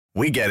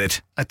We get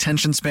it.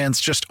 Attention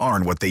spans just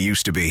aren't what they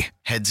used to be.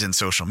 Heads in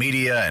social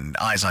media and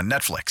eyes on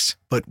Netflix.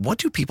 But what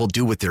do people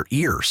do with their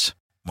ears?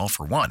 Well,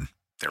 for one,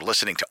 they're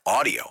listening to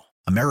audio.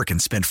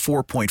 Americans spend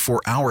 4.4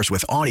 hours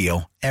with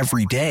audio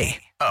every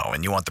day. Oh,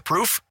 and you want the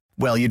proof?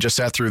 Well, you just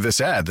sat through this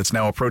ad that's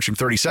now approaching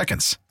 30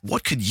 seconds.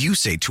 What could you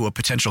say to a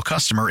potential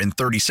customer in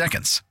 30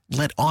 seconds?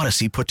 Let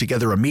Odyssey put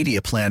together a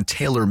media plan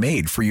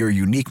tailor-made for your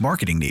unique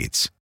marketing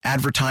needs.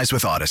 Advertise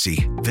with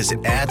Odyssey.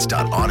 Visit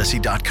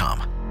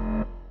ads.odyssey.com.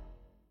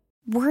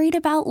 Worried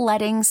about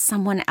letting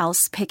someone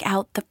else pick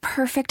out the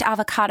perfect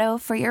avocado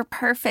for your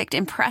perfect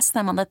impress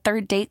them on the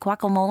third date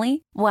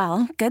guacamole?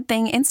 Well, good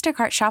thing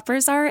Instacart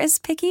shoppers are as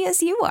picky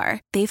as you are.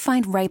 They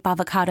find ripe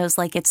avocados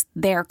like it's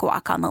their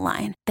guac on the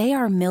line. They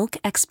are milk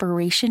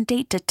expiration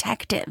date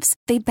detectives.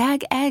 They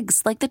bag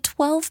eggs like the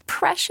 12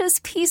 precious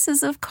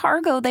pieces of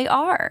cargo they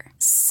are.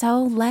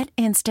 So let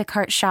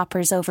Instacart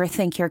shoppers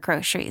overthink your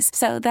groceries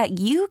so that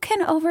you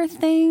can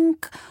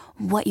overthink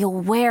what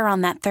you'll wear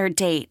on that third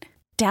date.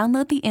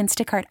 Download the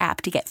Instacart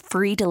app to get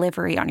free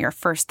delivery on your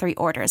first 3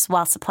 orders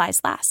while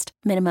supplies last.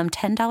 Minimum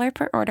 $10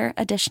 per order.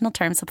 Additional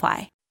terms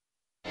apply.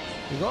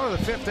 We go to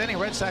the 5th inning.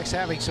 Red Sox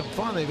having some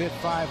fun. They've hit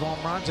 5 home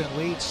runs and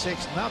lead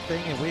 6-0.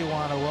 And we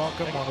want to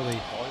welcome one of the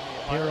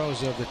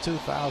heroes of the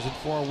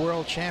 2004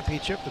 World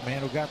Championship, the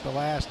man who got the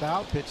last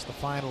out, pitched the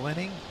final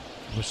inning.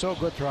 He was so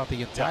good throughout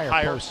the entire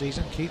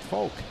postseason. Keith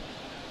Foulke.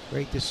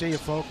 Great to see you,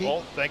 Foulke.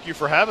 Well, thank you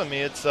for having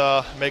me. It's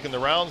making the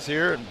rounds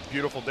here and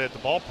beautiful day at the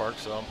ballpark,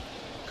 so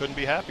couldn't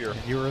be happier.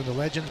 And you were in the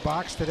Legends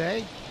box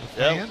today with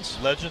fans?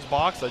 Yeah, Legends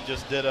box. I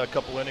just did a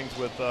couple innings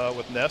with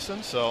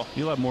Nesson, so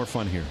you'll have more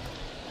fun here.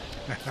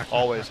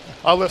 Always.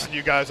 I listen to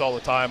you guys all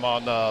the time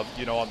on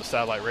on the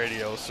satellite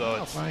radio,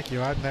 so thank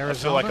you. Out in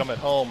Arizona. I feel like I'm at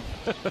home.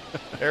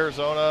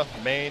 Arizona,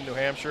 Maine, New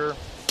Hampshire,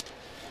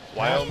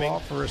 Wyoming.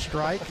 Fastball for a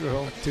strike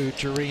to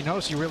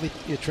Chirinos.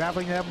 You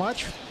traveling that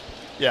much?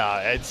 Yeah,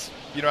 it's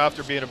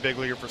after being a big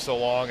leaguer for so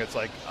long, it's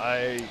like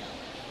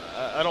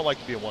I don't like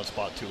to be in one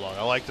spot too long.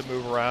 I like to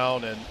move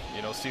around and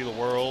see the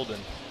world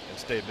and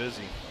stay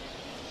busy.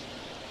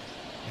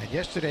 And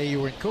yesterday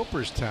you were in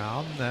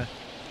Cooperstown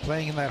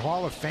playing in that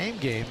Hall of Fame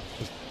game.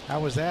 How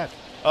was that?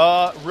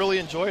 Really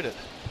enjoyed it.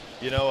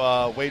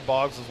 Wade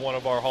Boggs is one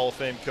of our Hall of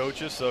Fame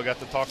coaches, so I got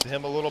to talk to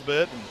him a little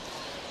bit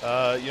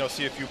and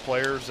see a few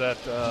players that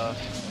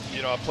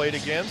I played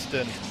against,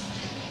 and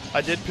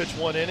I did pitch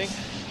 1 inning.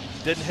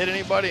 Didn't hit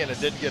anybody, and it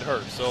didn't get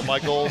hurt. So my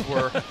goals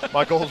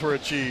were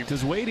achieved.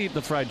 Does Wade eat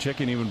the fried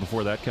chicken even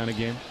before that kind of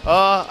game?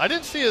 I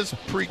didn't see his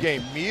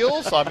pregame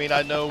meals. I mean,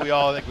 I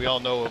think we all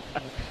know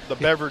the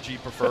beverage he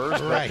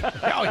prefers. Right.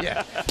 Oh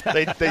yeah.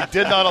 They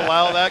did not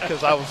allow that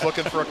because I was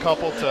looking for a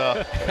couple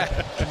to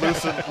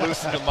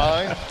loosen the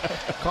mind.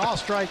 Call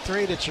strike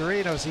 3 to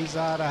Chirinos. He's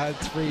out on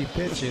 3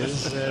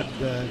 pitches,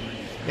 and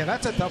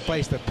that's a tough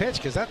place to pitch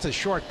because that's a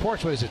short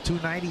porch. What is it?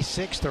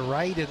 296 to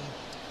right and.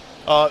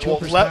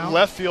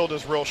 Left field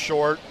is real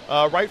short.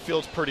 Right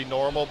field's pretty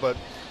normal, but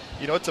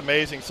it's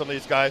amazing some of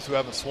these guys who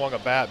haven't swung a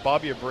bat.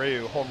 Bobby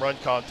Abreu, home run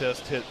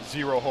contest, hit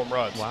 0 home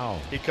runs. Wow.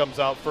 He comes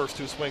out first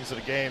 2 swings of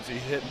the games,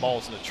 he's hitting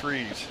balls in the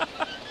trees.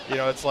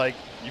 It's like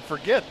you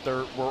forget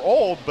we're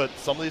old, but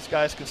some of these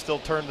guys can still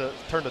turn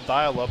the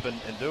dial up and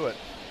do it.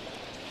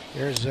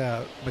 There's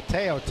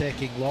Mateo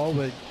taking low,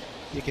 but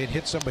you can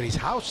hit somebody's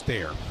house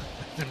there.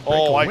 And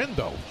break a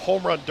window.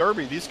 Home run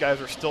derby. These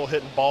guys are still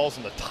hitting balls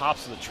in the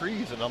tops of the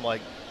trees, and I'm like,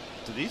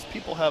 do these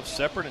people have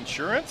separate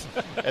insurance?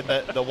 And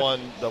the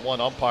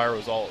one umpire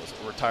was all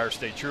retired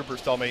state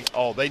troopers. Tell me,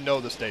 they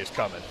know this day is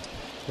coming.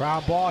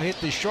 Ground ball hit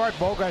the short.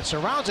 Bogart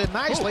surrounds it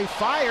nicely.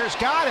 Fires,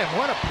 got him.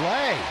 What a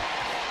play!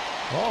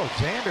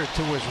 Xander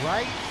to his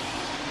right.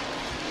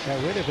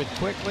 Got rid of it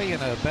quickly,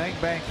 and a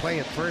bang play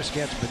at first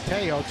gets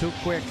Mateo. 2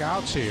 quick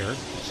outs here.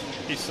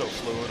 He's so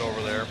fluid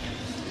over there.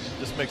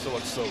 Just makes it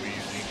look so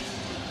easy.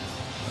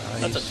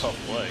 That's a tough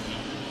play.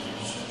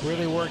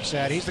 Really works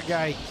at. He's the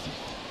guy.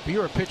 If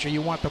you're a pitcher, you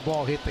want the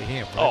ball hit to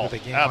him. Right, with the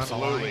game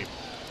absolutely. On the line.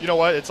 You know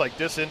what? It's like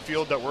this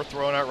infield that we're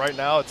throwing at right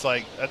now. It's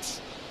like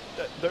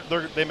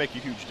they make a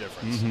huge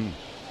difference. Mm-hmm.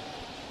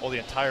 Well, the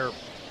entire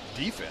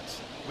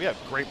defense. We have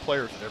great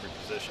players at every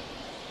position.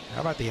 How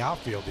about the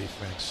outfield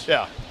defense?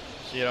 Yeah.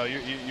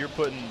 You're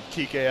putting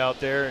Kike out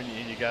there, and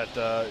you got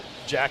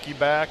Jackie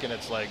back, and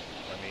it's like,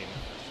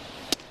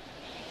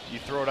 you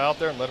throw it out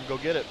there and let him go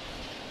get it.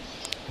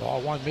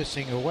 Ball 1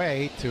 missing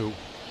away to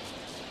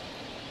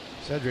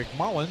Cedric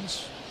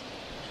Mullins.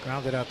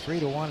 Grounded out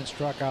 3-1 and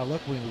struck out.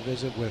 Look, we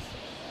visit with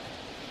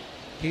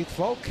Keith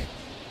Foulke.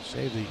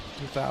 Saved the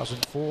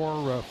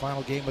 2004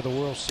 final game of the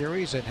World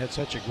Series and had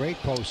such a great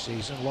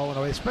postseason. Low and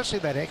away, especially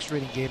that extra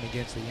inning game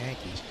against the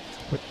Yankees.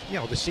 But,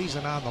 the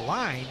season on the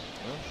line,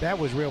 that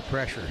was real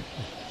pressure.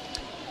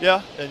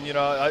 Yeah, and,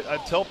 I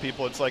tell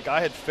people it's like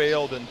I had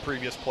failed in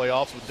previous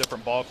playoffs with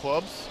different ball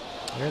clubs.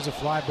 There's a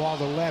fly ball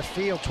to left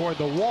field toward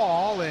the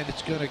wall, and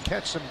it's going to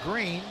catch some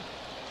green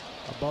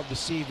above the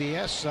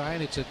CVS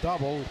sign. It's a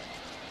double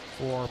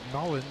for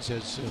Mullins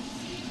as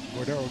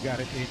Cordero got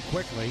it in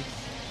quickly.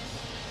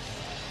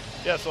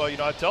 Yeah, so,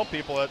 I tell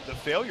people that the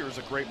failure is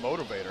a great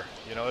motivator.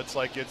 It's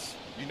like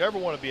you never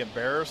want to be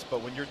embarrassed,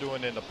 but when you're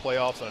doing it in the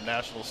playoffs on a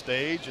national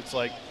stage, it's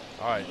like,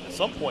 all right, at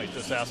some point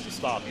this has to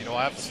stop.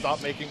 I have to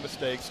stop making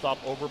mistakes, stop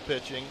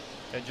over-pitching,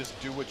 and just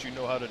do what you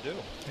know how to do.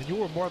 And you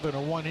were more than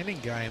a one-inning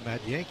guy in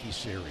that Yankees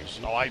series.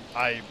 Oh,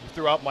 I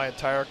throughout my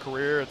entire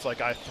career, it's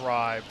like I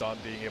thrived on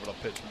being able to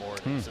pitch more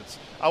innings.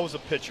 I was a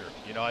pitcher.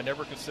 I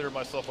never considered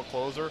myself a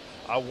closer.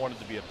 I wanted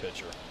to be a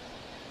pitcher.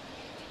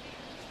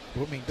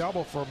 Booming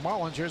double for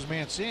Mullins. Here's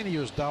Mancini,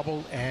 who's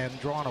doubled and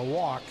drawn a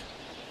walk.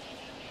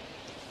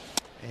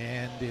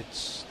 And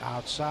it's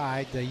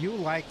outside. You,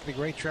 like the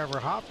great Trevor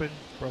Hoffman,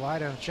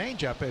 relied on a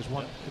changeup as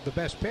one of the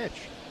best pitch.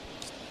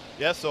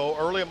 Yeah, so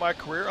early in my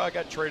career, I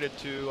got traded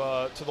to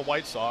the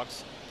White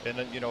Sox, and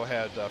then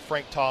had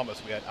Frank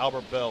Thomas, we had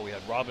Albert Bell, we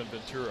had Robin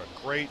Ventura,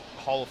 great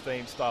Hall of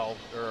Fame style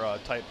or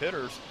type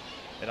hitters.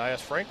 And I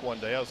asked Frank one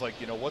day, I was like,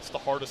 what's the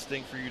hardest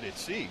thing for you to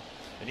see?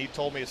 And he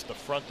told me it's the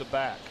front to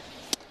back.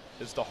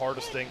 It's the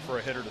hardest thing for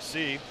a hitter to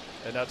see,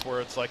 and that's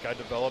where it's like I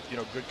developed,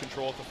 good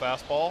control at the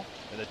fastball,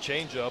 and the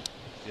changeup,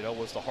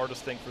 was the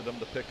hardest thing for them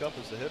to pick up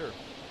as a hitter.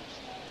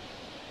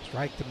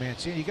 Strike to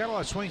Mancini. You got a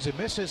lot of swings and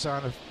misses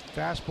on a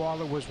fastball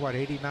that was,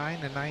 89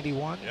 and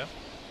 91? Yeah.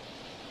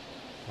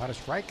 A lot of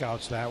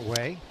strikeouts that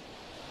way.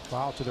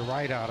 Foul to the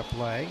right out of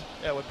play.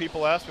 Yeah, when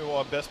people ask me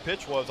what my best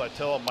pitch was, I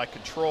tell them my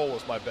control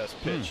was my best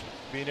pitch.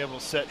 Being able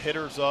to set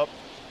hitters up,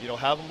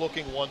 have them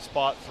looking one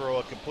spot, throw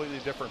a completely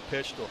different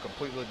pitch to a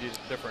completely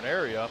different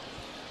area,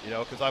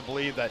 because I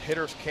believe that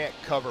hitters can't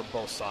cover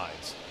both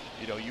sides.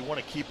 You want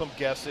to keep them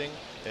guessing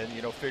and,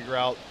 figure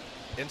out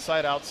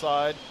inside,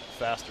 outside,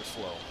 fast or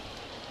slow.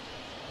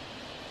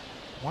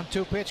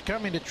 1-2 pitch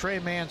coming to Trey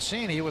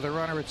Mancini with a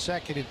runner at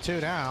second and 2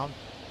 down.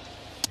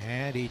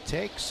 And he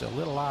takes a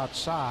little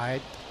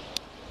outside.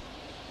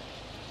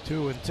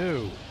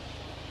 2-2.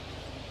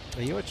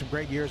 You had some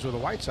great years with the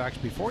White Sox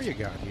before you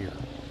got here.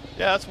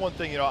 Yeah, that's one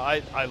thing,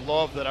 I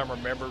love that I'm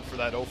remembered for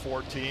that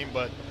 04 team,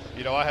 but,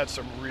 I had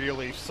some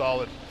really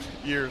solid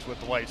years with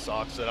the White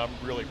Sox that I'm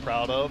really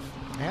proud of.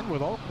 And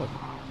with Oakland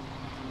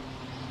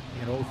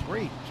in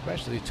 03,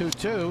 especially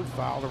 2-2,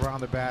 fouled around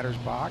the batter's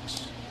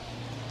box.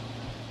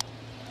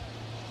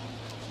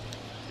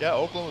 Yeah,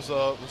 Oakland was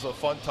a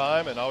fun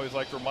time, and I always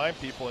like to remind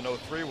people in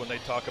 03 when they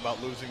talk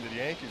about losing to the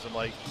Yankees, I'm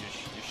like,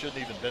 you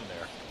shouldn't even been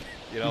there.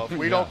 If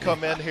we don't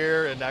come in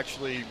here and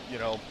actually,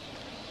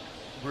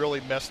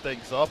 really mess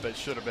things up, it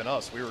should have been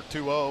us. We were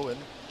 2-0, and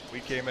we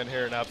came in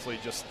here and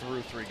absolutely just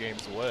threw 3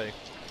 games away.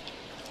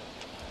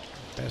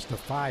 Best of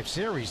 5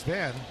 series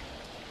then.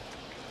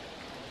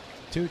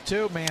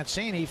 2-2,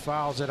 Mancini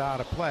fouls it out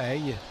of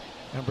play.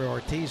 Remember,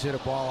 Ortiz hit a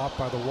ball up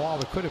by the wall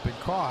that could have been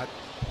caught,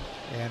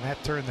 and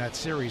that turned that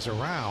series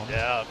around.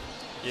 Yeah,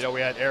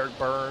 we had Eric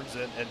Burns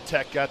and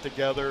Tech got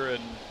together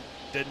and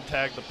didn't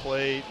tag the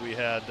plate. We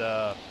had,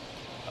 I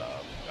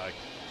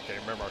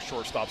can't remember our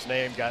shortstop's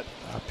name, got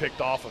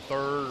picked off a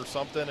third or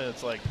something, and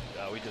it's like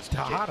we just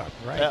Tejada,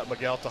 right? Yeah,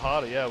 Miguel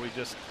Tejada. Yeah,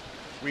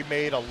 we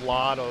made a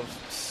lot of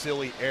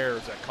silly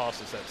errors that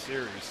cost us that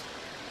series.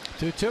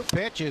 2-2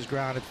 pitch is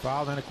grounded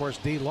foul. Then of course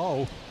D.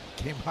 Lowe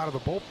came out of the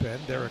bullpen.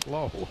 Derek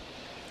Lowe.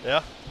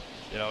 Yeah,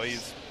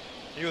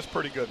 he was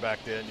pretty good back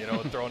then.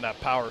 Throwing that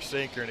power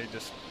sinker, and he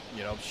just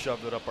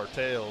shoved it up our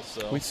tails.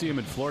 So we see him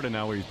in Florida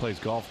now, where he plays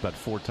golf about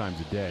 4 times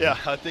a day. Yeah,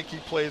 I think he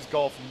plays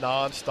golf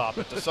nonstop.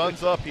 If the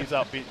sun's up, he's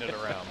out beating it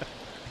around.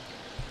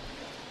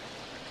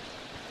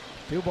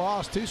 2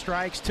 balls, 2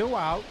 strikes, 2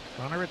 out.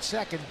 Runner at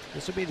second.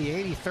 This will be the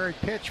 83rd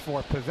pitch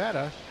for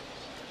Pivetta.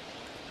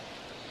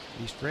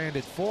 He's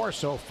stranded 4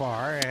 so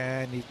far,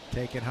 and he's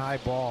taken high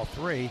ball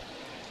 3.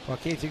 Well,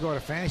 Keith, you go to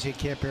fantasy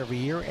camp every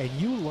year, and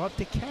you love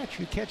to catch.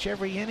 You catch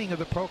every inning of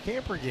the Pro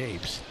Camper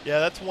games. Yeah,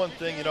 that's one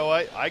thing.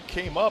 I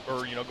came up,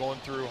 going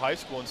through high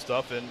school and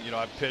stuff, and,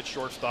 I pitched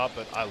shortstop,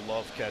 but I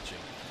love catching.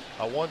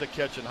 I wanted to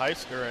catch in high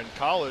school or in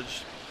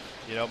college.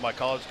 My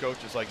college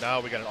coach is like, now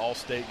we got an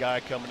all-state guy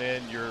coming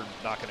in. You're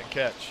not going to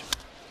catch.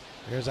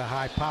 There's a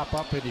high pop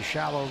up into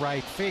shallow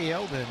right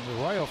field, and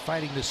Arroyo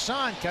fighting the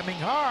sun, coming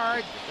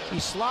hard. He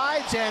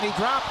slides, and he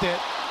dropped it.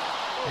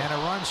 And a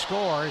run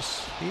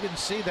scores. He didn't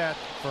see that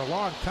for a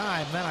long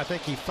time. Then I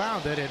think he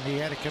found it, and he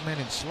had to come in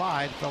and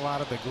slide. Fell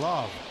out of the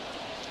glove.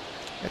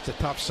 It's a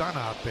tough sun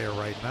out there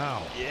right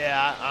now.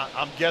 Yeah,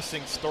 I'm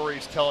guessing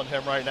Story's telling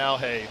him right now,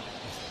 hey,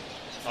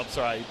 I'm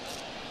sorry,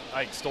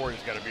 I think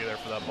Story's got to be there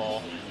for that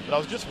ball. But I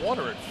was just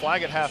wondering,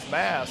 flag at half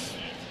mast,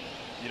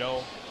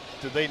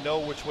 do they know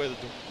which way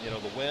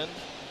the wind?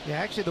 Yeah,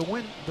 actually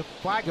the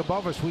flag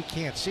above us we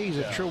can't see is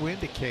a true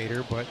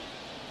indicator, but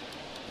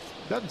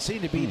doesn't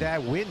seem to be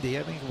that windy.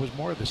 I think it was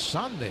more of the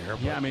sun there.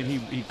 Yeah, I mean,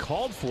 he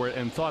called for it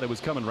and thought it was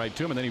coming right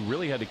to him, and then he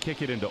really had to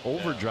kick it into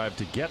overdrive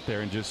to get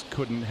there and just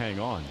couldn't hang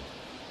on.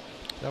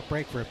 They'll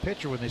break for a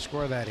pitcher when they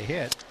score that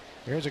hit.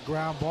 Here's a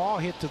ground ball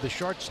hit to the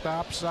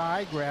shortstop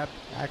side, grabbed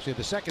actually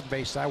the second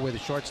base side where the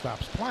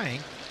shortstop's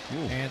playing.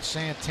 Ooh. And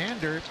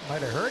Santander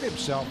might have hurt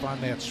himself on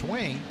that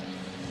swing.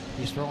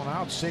 He's thrown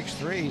out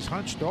 6-3. He's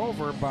hunched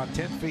over about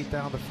 10 feet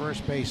down the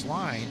first base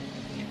line.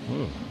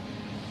 Ooh.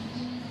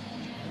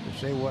 To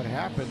say what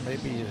happened,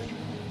 maybe a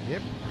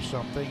hip or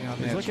something on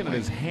that. He's looking swing. at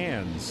his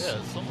hands.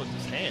 Yeah, something with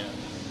his hand.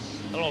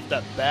 I don't know if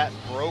that bat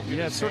broke in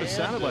Yeah, it his sort of hand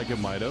sounded like it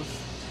might have.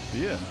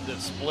 Yeah. That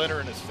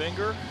splinter in his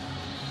finger.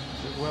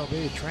 Could well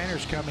be. The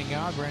trainer's coming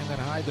out. Brandon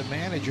Hyde, the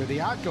manager. The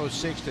out goes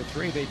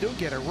 6-3. They do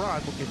get a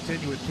run. We'll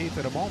continue with Keith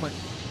in a moment.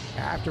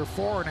 After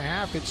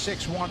 4.5, it's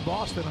 6-1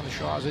 Boston on the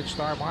Shaw's Edge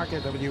Star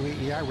Market,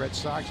 WEEI Red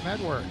Sox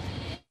Network.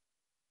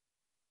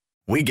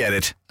 We get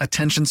it.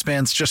 Attention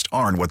spans just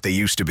aren't what they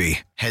used to be.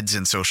 Heads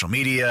in social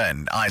media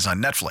and eyes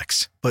on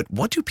Netflix. But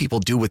what do people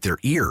do with their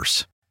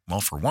ears?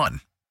 Well, for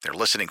one, they're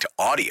listening to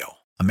audio.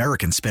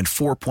 Americans spend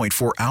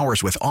 4.4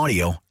 hours with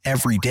audio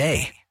every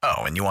day. Oh,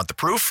 and you want the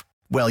proof?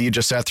 Well, you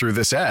just sat through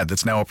this ad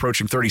that's now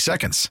approaching 30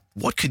 seconds.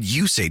 What could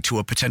you say to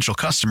a potential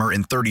customer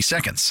in 30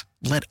 seconds?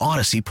 Let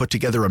Odyssey put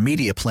together a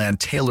media plan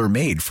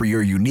tailor-made for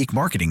your unique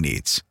marketing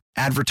needs.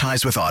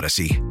 Advertise with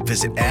Odyssey.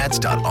 Visit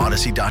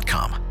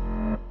ads.odyssey.com.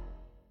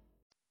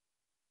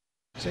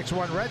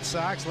 6-1 Red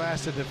Sox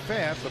lasted the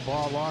fifth. The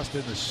ball lost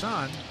in the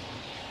sun.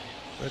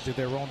 But to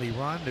their only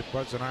run, it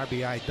was an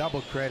RBI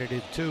double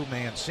credited to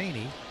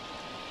Mancini.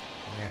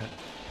 And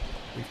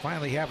we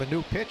finally have a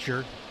new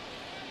pitcher.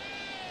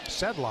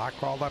 Sedlock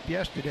called up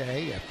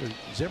yesterday after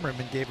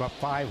Zimmerman gave up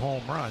 5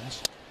 home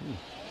runs.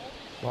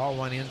 Ball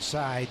went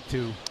inside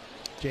to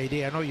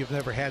JD. I know you've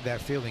never had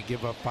that feeling,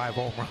 give up 5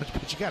 home runs,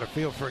 but you got a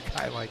feel for a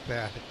guy like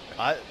that.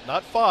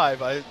 Not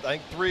 5. I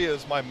think 3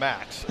 is my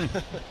max.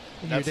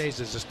 In your days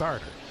as a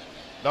starter.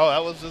 No,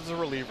 that was as a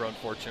reliever,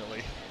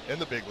 unfortunately, in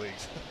the big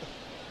leagues.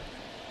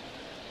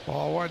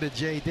 Ball 1 to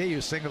JD,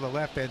 who singled the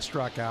left and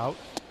struck out.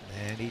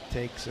 And he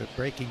takes a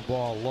breaking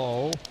ball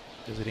low,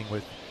 visiting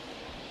with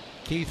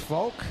Keith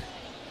Folk.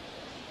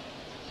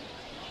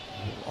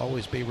 Will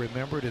always be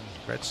remembered in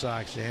Red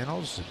Sox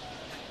annals.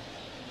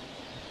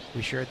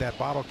 We shared that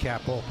bottle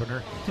cap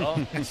opener.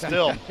 Oh,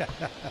 still.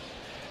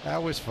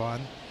 That was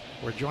fun.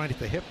 We're joined at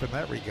the hip in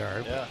that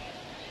regard. Yeah.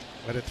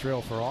 What a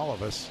thrill for all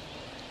of us.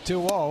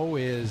 2-0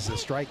 is a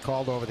strike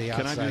called over the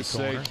outside corner. Can I just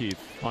say,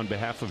 Keith, on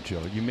behalf of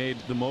Joe, you made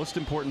the most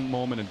important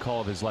moment and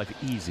call of his life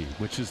easy,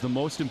 which is the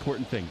most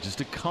important thing.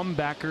 Just a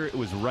comebacker. It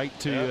was right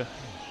to you.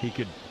 He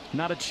could,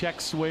 not a check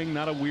swing,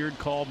 not a weird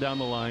call down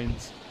the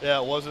lines.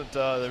 Yeah, it wasn't,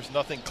 there's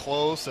nothing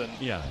close. And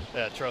yeah,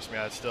 trust me,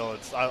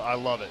 I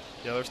love it.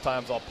 You know, there's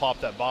times I'll pop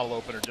that bottle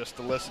opener just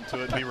to listen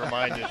to it and be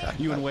reminded.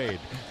 You and Wade.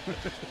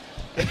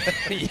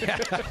 Yeah,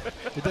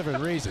 for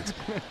different reasons.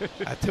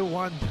 A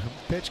 2-1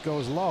 pitch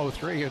goes low,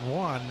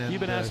 3-1. And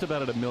you've been asked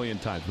about it a million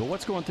times, but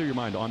what's going through your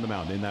mind on the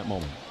mound in that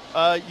moment?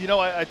 You know,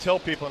 I tell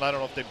people, and I don't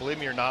know if they believe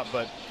me or not,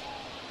 but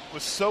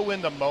was so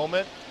in the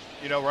moment,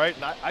 you know, right?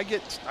 And I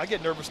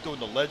get nervous doing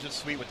the Legend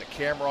Suite with the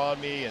camera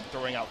on me and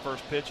throwing out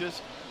first pitches.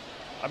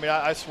 I mean,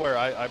 I swear,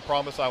 I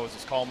promise I was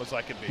as calm as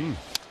I could be.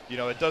 You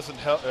know, it doesn't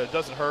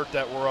hurt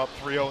that we're up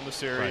 3-0 in the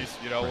series.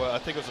 Right. You know, I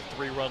think it was a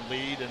 3-run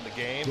lead in the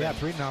game. Yeah,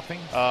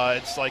 3-0.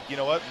 It's like, you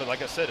know what? But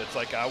like I said, it's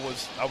like I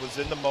was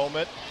in the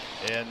moment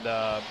and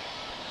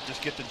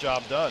just get the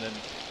job done. And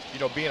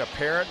you know, being a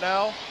parent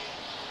now,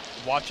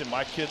 watching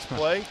my kids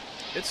play,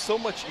 it's so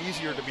much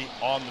easier to be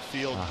on the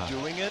field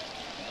doing it.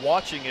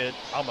 Watching it,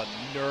 I'm a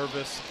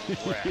nervous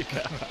wreck.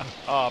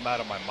 Oh, I'm out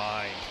of my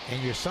mind.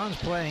 And your son's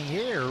playing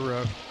here.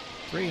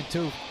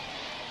 3-2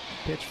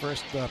 pitch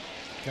first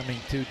coming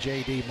to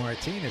J.D.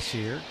 Martinez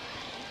here.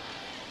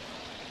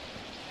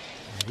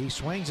 And he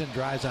swings and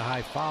drives a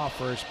high foul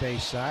first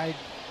base side.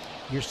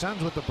 Your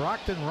son's with the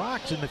Brockton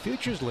Rocks in the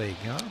Futures League,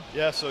 huh?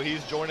 Yeah, so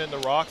he's joining the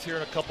Rocks here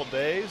in a couple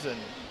days, and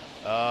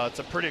it's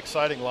a pretty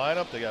exciting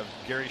lineup. They got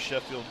Gary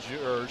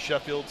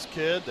Sheffield's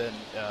kid, and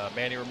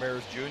Manny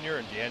Ramirez Jr.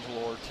 and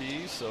D'Angelo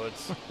Ortiz. So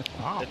it's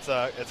wow.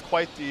 It's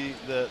quite the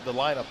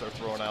lineup they're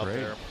throwing out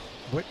there.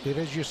 What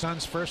is your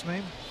son's first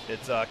name?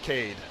 It's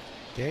Cade.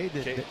 Cade.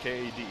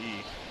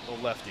 K-A-D-E.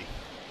 Little lefty.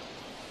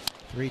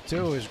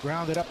 3-2 is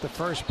grounded up the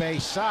first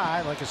base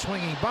side like a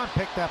swinging bunt,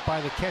 picked up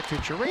by the catcher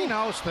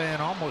Chirinos, then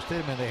almost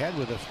hit him in the head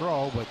with a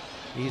throw, but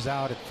he's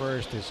out at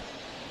first as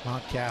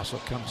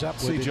Mountcastle comes up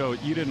with it. See, Joe,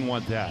 you didn't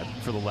want that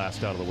for the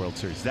last out of the World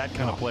Series. That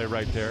kind of play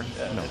right there.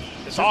 No.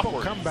 It's Simple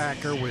awkward.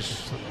 comebacker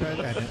was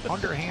an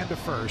underhand to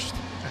first.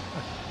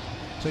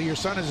 So your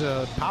son is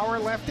a power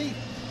lefty?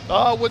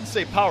 I wouldn't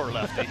say power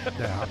lefty.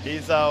 Yeah.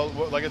 He's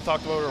like I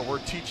talked about earlier, we're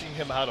teaching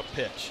him how to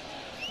pitch.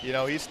 You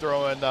know, he's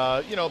throwing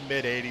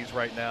mid-80s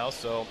right now,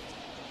 so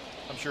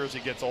I'm sure as he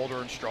gets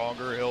older and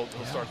stronger, he'll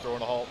start throwing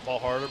the ball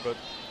harder. But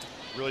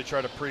really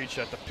try to preach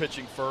that the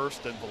pitching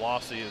first and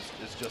velocity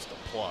is just a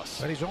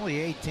plus. But he's only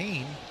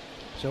 18,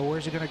 so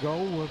where's he going to go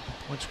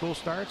when school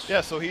starts?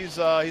 Yeah, so he's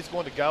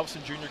going to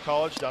Galveston Junior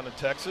College down in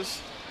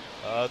Texas.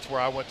 That's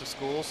where I went to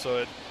school, so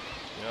it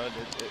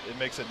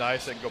makes it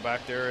nice. I can go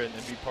back there and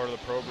be part of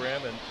the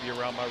program and be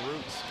around my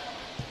roots.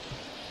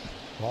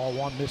 Ball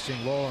 1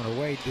 missing low and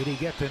away. Did he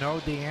get to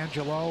know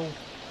D'Angelo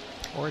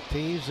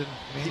Ortiz and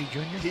Manny Jr.?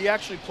 He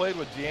actually played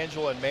with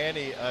D'Angelo and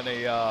Manny on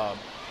a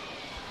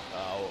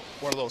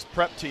one of those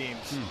prep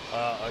teams.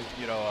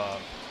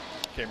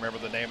 Can't remember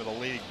the name of the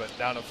league, but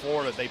down in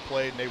Florida they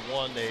played and they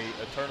won a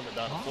tournament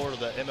down in Florida,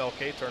 the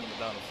MLK tournament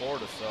down in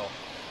Florida. So,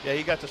 yeah,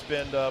 he got to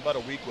spend about a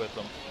week with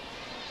them.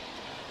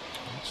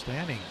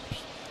 Outstanding.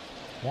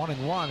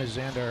 1-1 as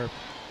Xander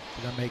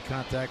Gonna make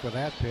contact with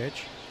that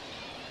pitch.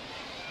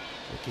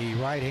 The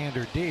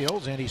right-hander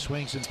deals, and he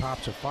swings and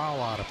pops a foul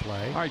out of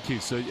play. All right,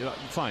 Keith, so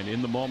fine.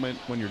 In the moment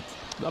when you're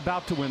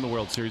about to win the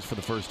World Series for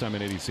the first time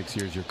in 86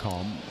 years, you're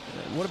calm.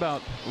 What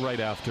about right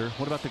after?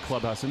 What about the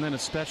clubhouse? And then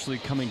especially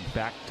coming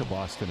back to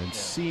Boston and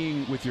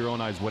seeing with your own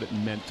eyes what it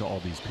meant to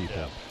all these people.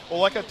 Yeah. Well,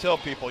 like I tell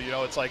people,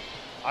 it's like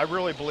I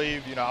really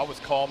believe, I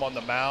was calm on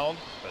the mound.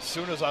 As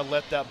soon as I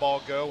let that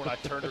ball go, when I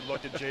turned and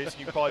looked at Jason,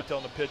 you can probably tell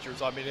in the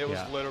pictures, it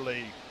was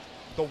literally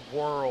the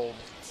world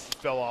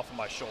fell off of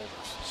my shoulders.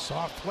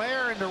 Soft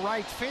flare into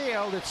right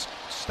field. It's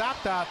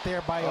stopped out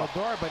there by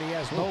Odor, but he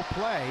has no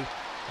play.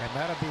 And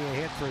that'll be a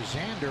hit for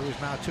Xander, who's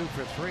now 2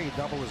 for 3,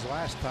 double his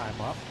last time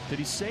up. Did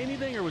he say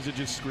anything, or was it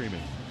just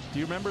screaming? Do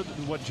you remember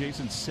what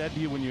Jason said to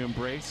you when you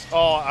embraced?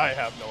 Oh, I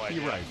have no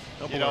idea. You're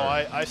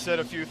right. I said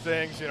a few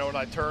things, and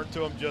I turned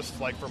to him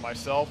just like for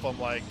myself. I'm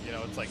like,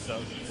 it's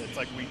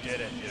like we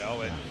did it,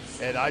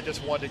 and I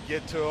just wanted to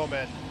get to him,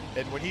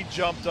 and when he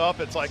jumped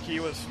up, it's like he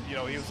was, he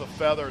was a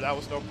feather. That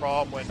was no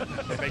problem. When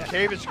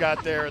Mientkiewicz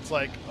got there, it's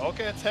like,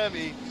 okay, it's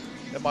heavy.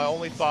 And my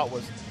only thought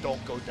was,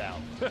 don't go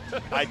down.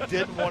 I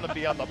didn't want to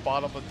be on the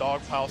bottom of the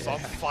doghouse. I'm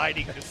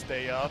fighting to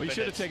stay up. Well, you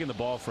should have taken the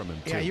ball from him,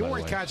 too, you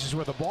weren't conscious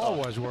where the ball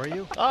was, were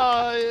you?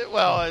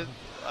 Well,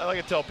 I like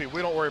to tell people,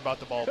 we don't worry about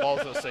the ball. The ball's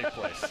in a safe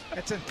place.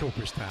 It's in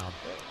Cooperstown,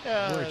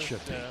 where it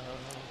should be.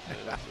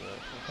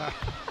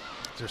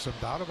 Is there some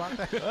doubt about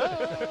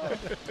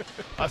that?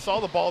 I saw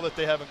the ball that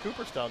they have in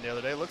Cooperstown the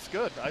other day. It looks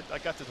good. I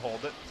got to hold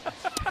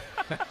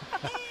it.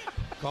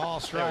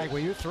 Call strike.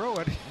 Well, you threw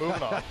it.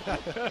 Moving on.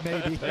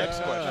 Maybe. Next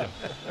question.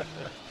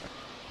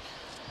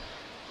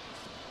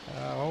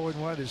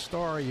 0-1 is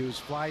Story, who's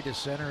fly to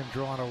center and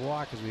drawn a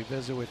walk as we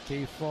visit with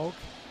Keith Foulke.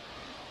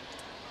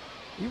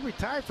 You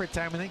retired for a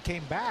time and then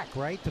came back,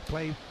 right, to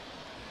play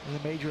in the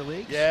major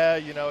leagues? Yeah,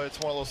 it's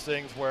one of those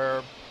things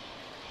where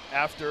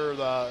after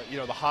the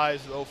the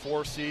highs of the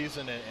 04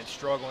 season and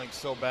struggling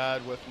so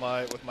bad with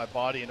my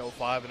body in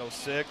 05 and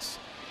 06.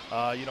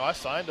 I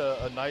signed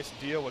a nice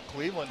deal with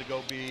Cleveland to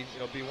go be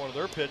one of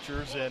their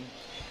pitchers, and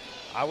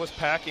I was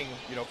packing.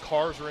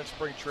 Cars were in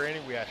spring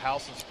training. We had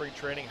house in spring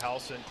training.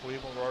 House in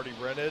Cleveland were already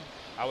rented.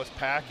 I was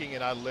packing,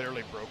 and I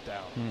literally broke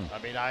down.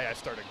 I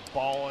started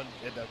bawling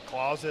in the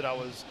closet. I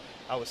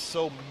was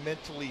so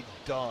mentally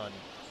done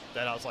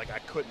that I was like, I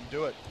couldn't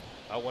do it.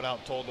 I went out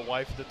and told the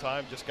wife at the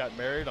time, just got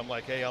married. I'm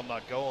like, hey, I'm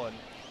not going,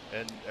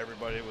 and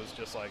everybody was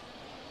just like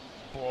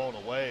blown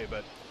away.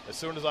 But as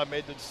soon as I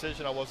made the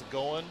decision I wasn't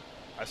going,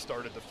 I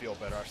started to feel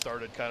better. I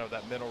started kind of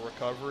that mental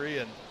recovery,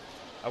 and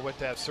I went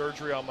to have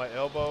surgery on my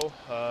elbow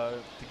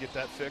to get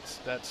that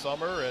fixed that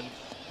summer, and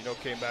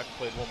came back and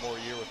played one more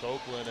year with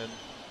Oakland and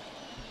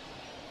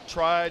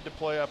tried to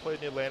play. I played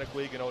in the Atlantic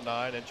League in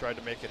 09 and tried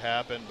to make it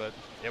happen, but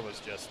it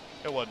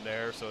wasn't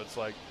there. So it's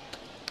like,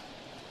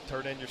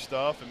 turn in your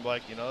stuff and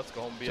let's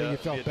go home and be So you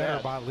felt better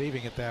dad. about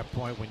leaving at that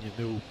point when you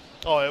knew?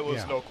 Oh, it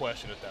was no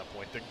question at that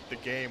point. The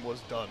game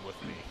was done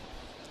with me.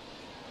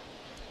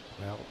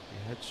 Well,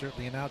 you had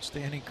certainly an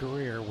outstanding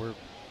career. We're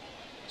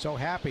so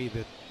happy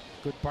that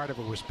a good part of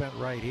it was spent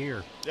right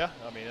here. Yeah,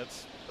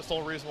 that's the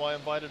only reason why I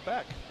invited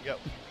back. You got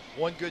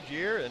one good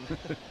year, and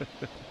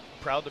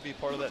proud to be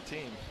part of that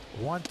team.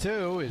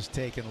 1-2 is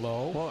taken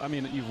low. Well,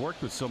 you've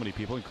worked with so many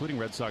people, including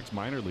Red Sox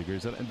minor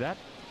leaguers, and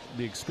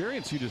the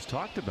experience you just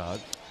talked about,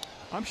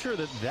 I'm sure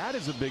that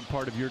is a big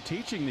part of your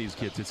teaching these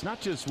kids. It's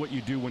not just what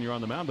you do when you're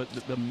on the mound, but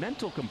the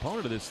mental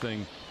component of this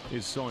thing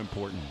is so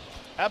important.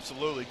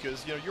 Absolutely,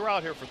 because you're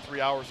out here for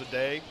 3 hours a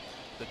day.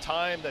 The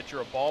time that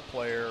you're a ball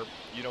player,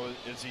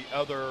 is the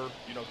other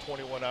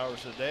 21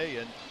 hours a day,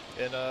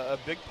 and a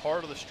big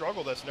part of the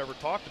struggle that's never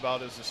talked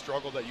about is the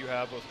struggle that you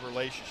have with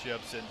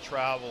relationships and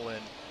travel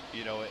and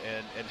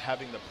and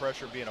having the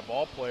pressure of being a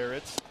ball player.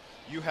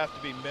 You have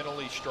to be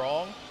mentally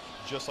strong,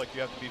 just like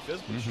you have to be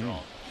physically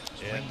strong.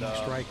 And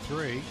strike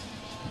three.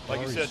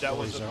 Like you said, that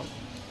was a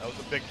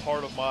big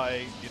part of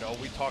my.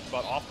 We talked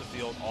about off the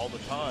field all the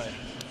time.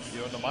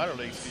 In the minor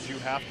leagues, because you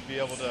have to be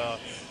able to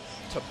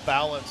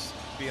balance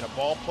being a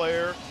ball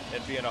player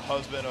and being a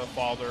husband, a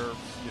father,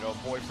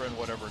 boyfriend,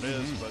 whatever it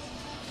is. But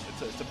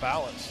it's a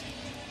balance.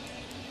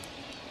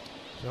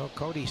 So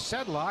Cody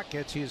Sedlock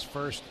gets his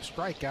first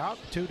strikeout,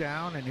 2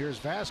 down, and here's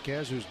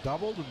Vasquez, who's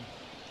doubled and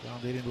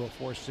grounded into a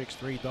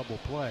 4-6-3 double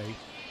play.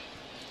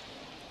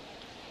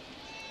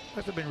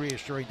 Must have been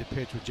reassuring to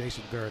pitch with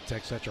Jason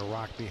Varitek, such a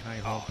rock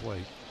behind home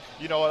plate.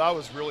 You know what? I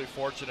was really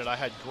fortunate. I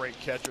had great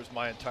catchers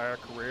my entire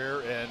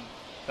career, and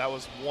that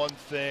was one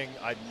thing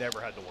I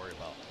never had to worry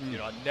about.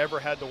 I never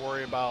had to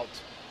worry about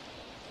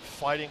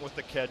fighting with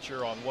the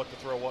catcher on what to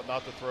throw, what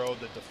not to throw.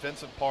 The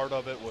defensive part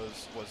of it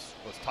was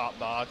top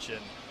notch,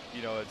 and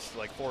it's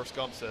like Forrest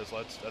Gump says,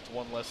 that's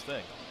one less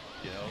thing.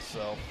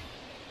 So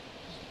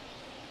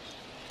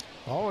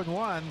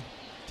 0-1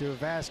 to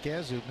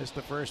Vasquez, who missed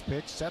the first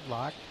pitch.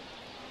 Sedlock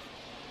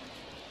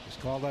was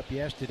called up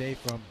yesterday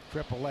from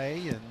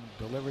AAA and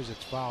delivers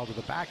its foul to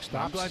the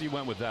backstop. I'm glad you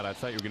went with that. I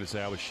thought you were going to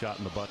say I was shot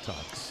in the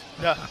buttocks.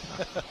 Yeah,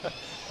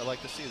 I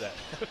like to see that.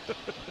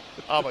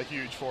 I'm a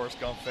huge Forrest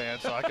Gump fan,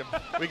 so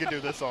we could do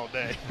this all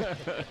day.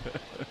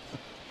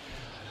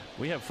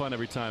 We have fun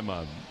every time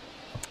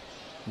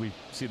we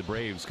see the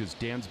Braves because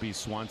Dansby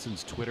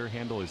Swanson's Twitter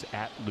handle is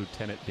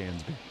 @Lieutenant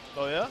Dansby.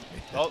 Oh, yeah?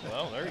 Oh,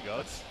 well, there you go.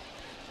 It's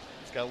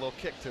got a little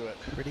kick to it.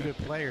 Pretty good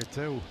player,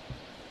 too.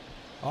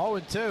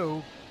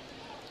 0-2.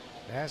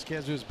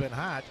 Vasquez, who's been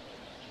hot,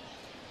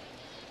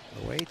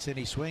 waits and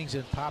he swings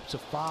and pops a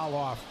foul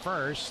off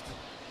first.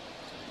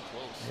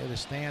 Near the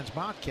stands,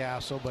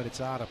 Mountcastle, but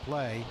it's out of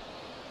play.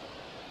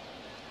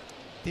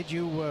 Did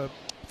you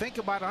think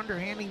about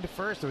underhanding the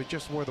first, or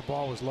just where the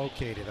ball was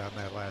located on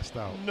that last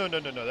out? No.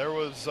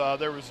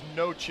 There was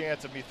no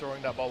chance of me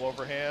throwing that ball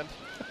overhand.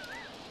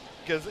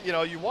 Because,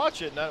 you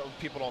watch it, and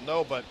people don't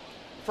know, but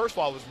first of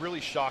all, I was really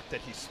shocked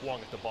that he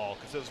swung at the ball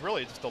because it was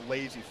really just a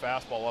lazy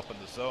fastball up in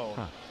the zone.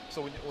 Huh.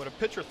 So when a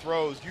pitcher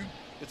throws,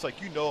 it's like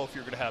if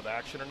you're going to have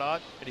action or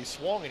not. And he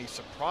swung and he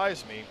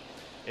surprised me.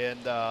 And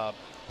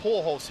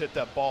Pujols hit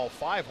that ball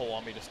 5-hole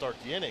on me to start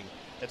the inning.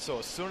 And so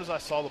as soon as I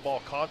saw the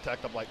ball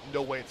contact, I'm like,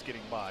 no way it's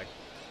getting by.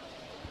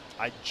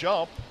 I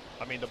jump.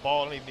 I mean, the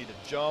ball didn't even need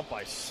to jump.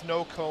 I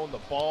snow cone the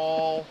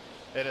ball.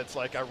 And it's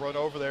like I run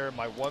over there, and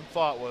my one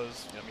thought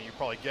was, you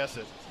probably guess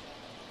it,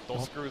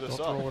 don't screw this up.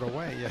 Don't throw it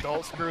away. Yeah.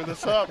 Don't screw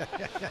this up.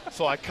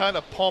 So I kind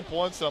of pump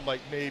once, and I'm like,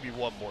 maybe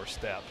one more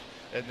step.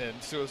 And then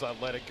as soon as I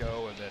let it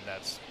go, and then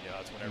that's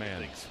when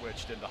everything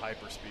switched into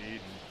hyperspeed,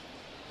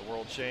 and the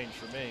world changed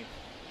for me.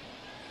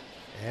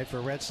 And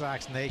for Red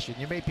Sox Nation,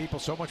 you made people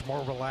so much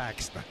more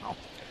relaxed now.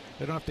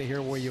 They don't have to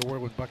hear where you were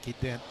with Bucky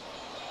Dent.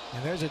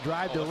 And there's a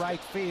drive to right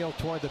field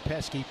toward the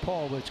pesky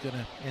pole that's going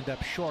to end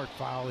up short,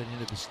 fouling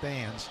into the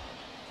stands.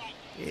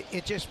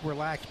 It just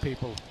relaxed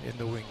people in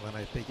New England,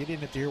 I think. You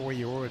didn't have to hear where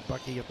you were with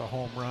Bucky at the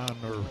home run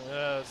or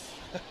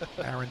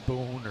Aaron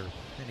Boone or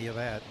any of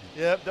that.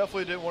 Yeah,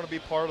 definitely didn't want to be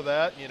part of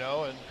that, and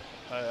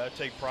I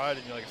take pride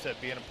in, like I said,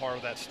 being a part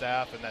of that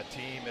staff and that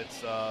team.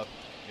 It's,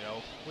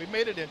 we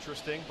made it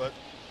interesting, but,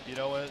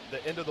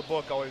 the end of the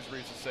book always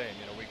reads the same.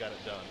 We got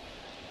it done.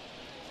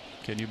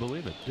 Can you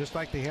believe it? Just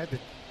like they had to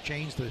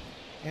change the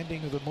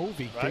ending of the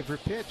movie, right? Fever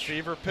Pitch.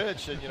 Fever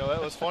Pitch. And,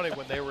 that was funny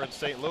when they were in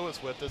St.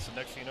 Louis with us, and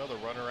next thing you know, they're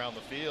running around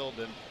the field.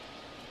 And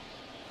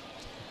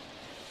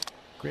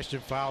Christian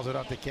fouls it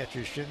off the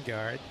catcher's shin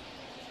guard.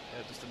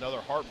 Yeah, just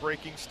another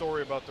heartbreaking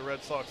story about the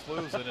Red Sox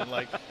losing, and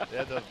they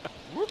had to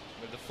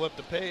flip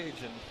the page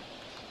and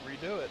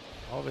redo it.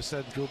 All of a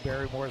sudden, Drew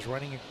Barrymore is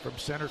running from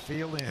center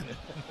field in.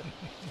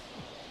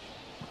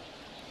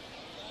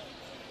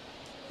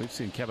 We've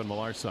seen Kevin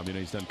Millar some.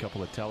 He's done a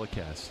couple of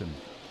telecasts, and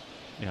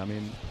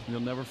you'll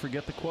never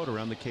forget the quote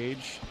around the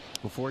cage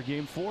before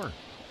Game 4.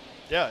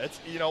 Yeah, it's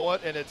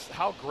and it's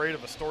how great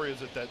of a story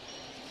is it that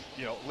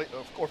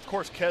of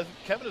course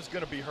Kevin is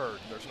going to be heard.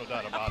 There's no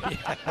doubt about it.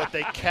 But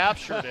they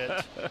captured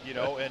it,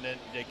 and then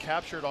they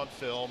captured it on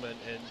film, and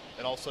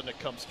all of a sudden it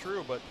comes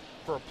true. But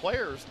for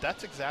players,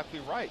 that's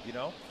exactly right.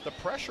 The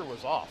pressure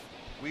was off.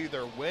 We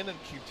either win and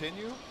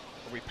continue,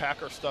 or we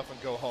pack our stuff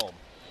and go home.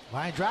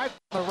 Line drive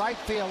to the right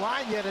field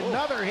line. Yet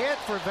another hit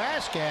for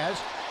Vasquez.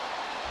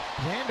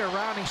 Xander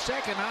rounding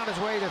second, on his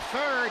way to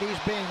third. He's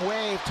being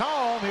waved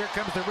home. Here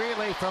comes the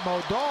relay from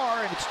Odor,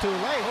 and it's too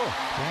late.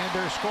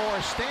 Xander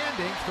scores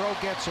standing. Throw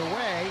gets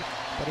away,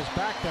 but is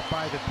backed up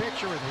by the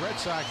pitcher, and the Red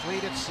Sox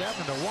lead it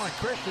 7-1.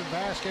 Christian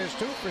Vasquez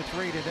 2 for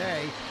 3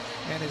 today,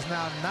 and is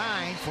now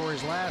 9 for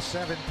his last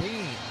 17.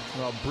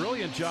 Well,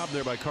 brilliant job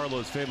there by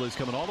Carlos Fable. He's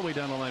coming all the way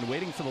down the line,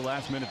 waiting for the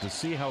last minute to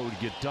see how it would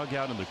get dug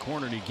out in the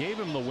corner, and he gave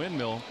him the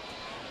windmill.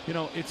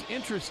 It's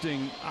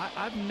interesting.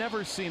 I've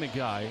never seen a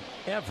guy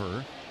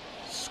ever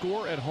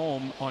score at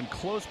home on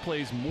close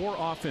plays more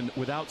often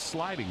without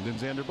sliding than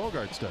Xander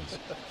Bogaerts does.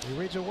 He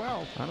reads it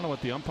well. I don't know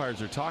what the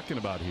umpires are talking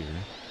about here.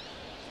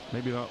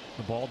 Maybe the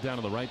ball down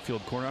to the right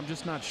field corner. I'm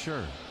just not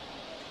sure.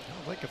 I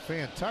don't think a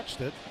fan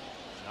touched it.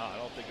 No, I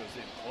don't think it was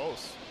even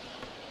close.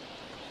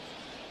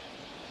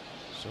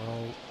 So,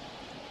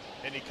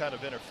 any kind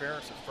of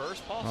interference at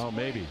first, possibly? Oh,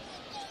 maybe.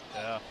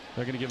 Yeah.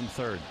 They're going to give him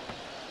third.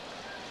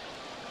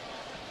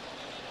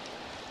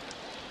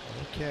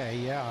 Okay,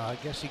 yeah, I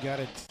guess he got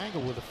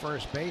entangled with the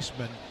first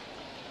baseman,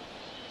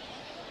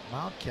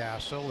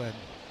 Mountcastle, and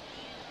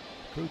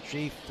crew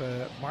chief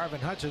Marvin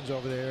Hudson's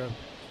over there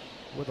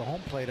with the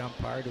home plate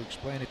umpire to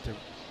explain it to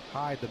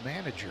Hyde, the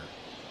manager.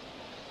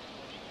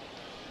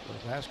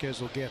 So Vasquez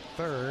will get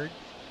third.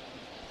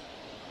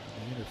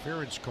 The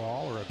interference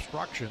call or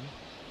obstruction.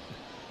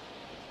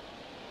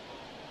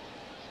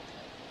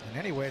 And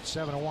anyway, it's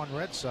 7-1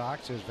 Red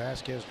Sox as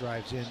Vasquez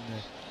drives in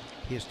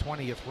his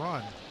 20th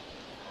run.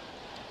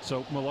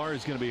 So Millar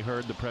is going to be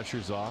heard. The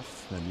pressure's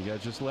off. Then you got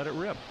to just let it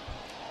rip.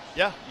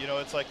 Yeah,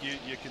 it's like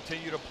you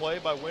continue to play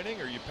by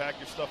winning, or you pack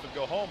your stuff and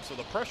go home. So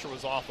the pressure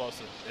was off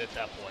us at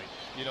that point.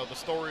 The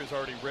story is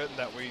already written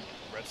that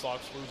Red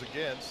Sox lose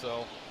again.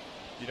 So,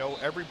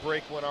 every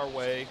break went our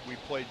way. We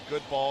played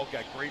good ball,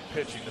 got great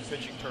pitching. The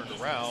pitching turned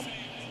around.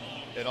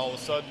 And all of a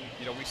sudden,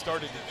 we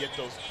started to get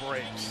those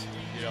breaks,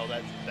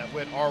 that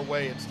went our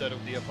way instead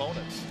of the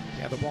opponents.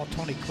 Yeah, the ball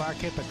Tony Clark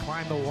hit to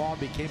climb the wall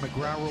became a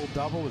ground rule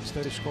double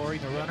instead of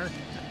scoring the runner.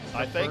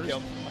 I thank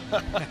him.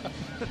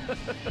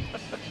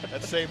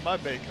 That saved my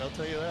bacon, I'll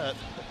tell you that.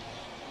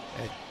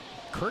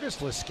 Curtis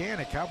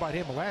Leskanic, how about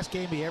him? The last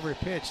game he ever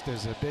pitched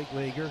as a big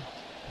leaguer,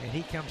 and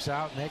he comes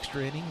out in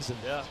extra innings and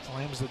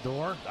slams the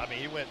door. I mean,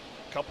 he went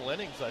a couple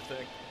innings, I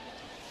think.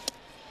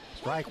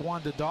 Strike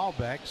one to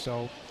Dahlbeck,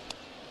 so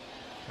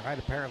Wright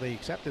apparently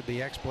accepted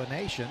the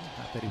explanation.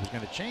 Not that he was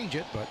going to change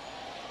it, but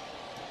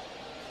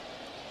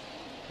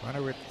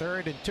runner at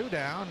third and 2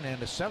 down,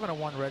 and a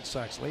 7-1 Red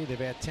Sox lead. They've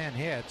had 10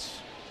 hits.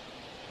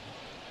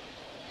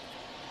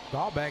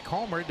 Dahlbeck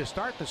homered to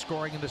start the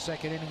scoring in the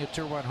second inning, a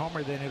 2-run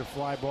homer, then hit a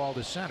fly ball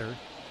to center.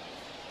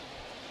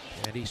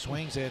 And he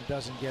swings and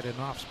doesn't get an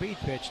off-speed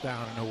pitch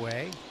down and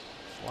away.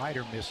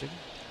 Slider missing.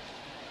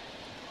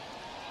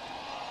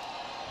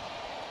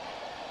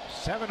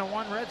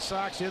 7-1 Red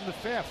Sox in the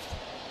 5th.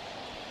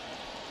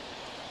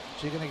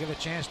 So you're going to get a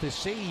chance to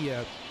see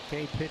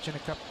Cade pitch in a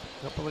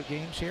couple of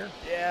games here?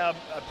 Yeah,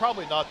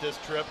 probably not this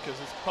trip because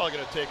it's probably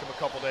going to take him a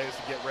couple days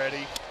to get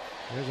ready.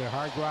 There's a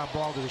hard ground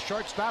ball to the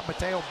shortstop.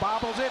 Mateo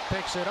bobbles it,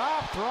 picks it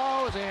up,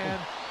 throws,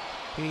 and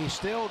he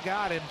still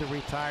got him to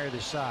retire the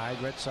side.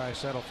 Red Sox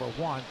settle for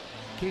 1.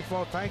 Keith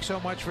Vogt, thanks so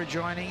much for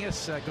joining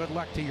us. Good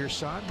luck to your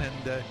son,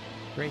 and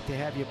great to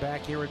have you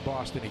back here in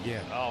Boston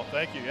again. Oh,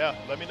 thank you. Yeah,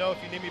 let me know if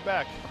you need me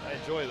back. I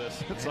enjoy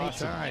this. It's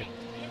anytime. Awesome.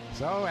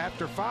 So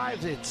after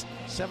 5, it's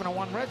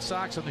 7-1 Red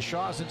Sox on the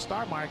Shaws and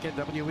Star Market,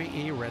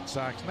 WEE Red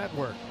Sox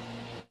Network.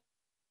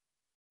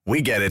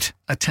 We get it.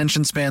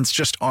 Attention spans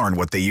just aren't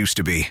what they used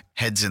to be.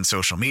 Heads in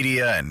social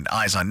media and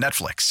eyes on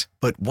Netflix.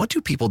 But what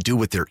do people do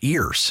with their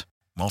ears?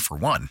 Well, for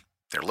one,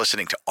 they're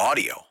listening to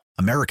audio.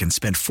 Americans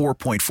spend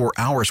 4.4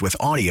 hours with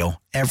audio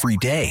every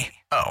day.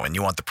 Oh, and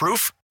you want the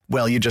proof?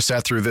 Well, you just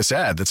sat through this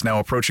ad that's now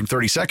approaching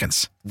 30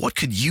 seconds. What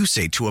could you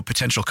say to a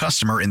potential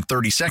customer in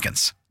 30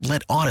 seconds?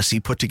 Let Odyssey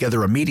put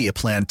together a media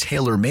plan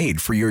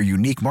tailor-made for your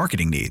unique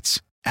marketing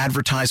needs.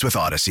 Advertise with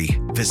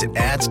Odyssey. Visit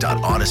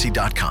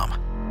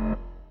ads.odyssey.com.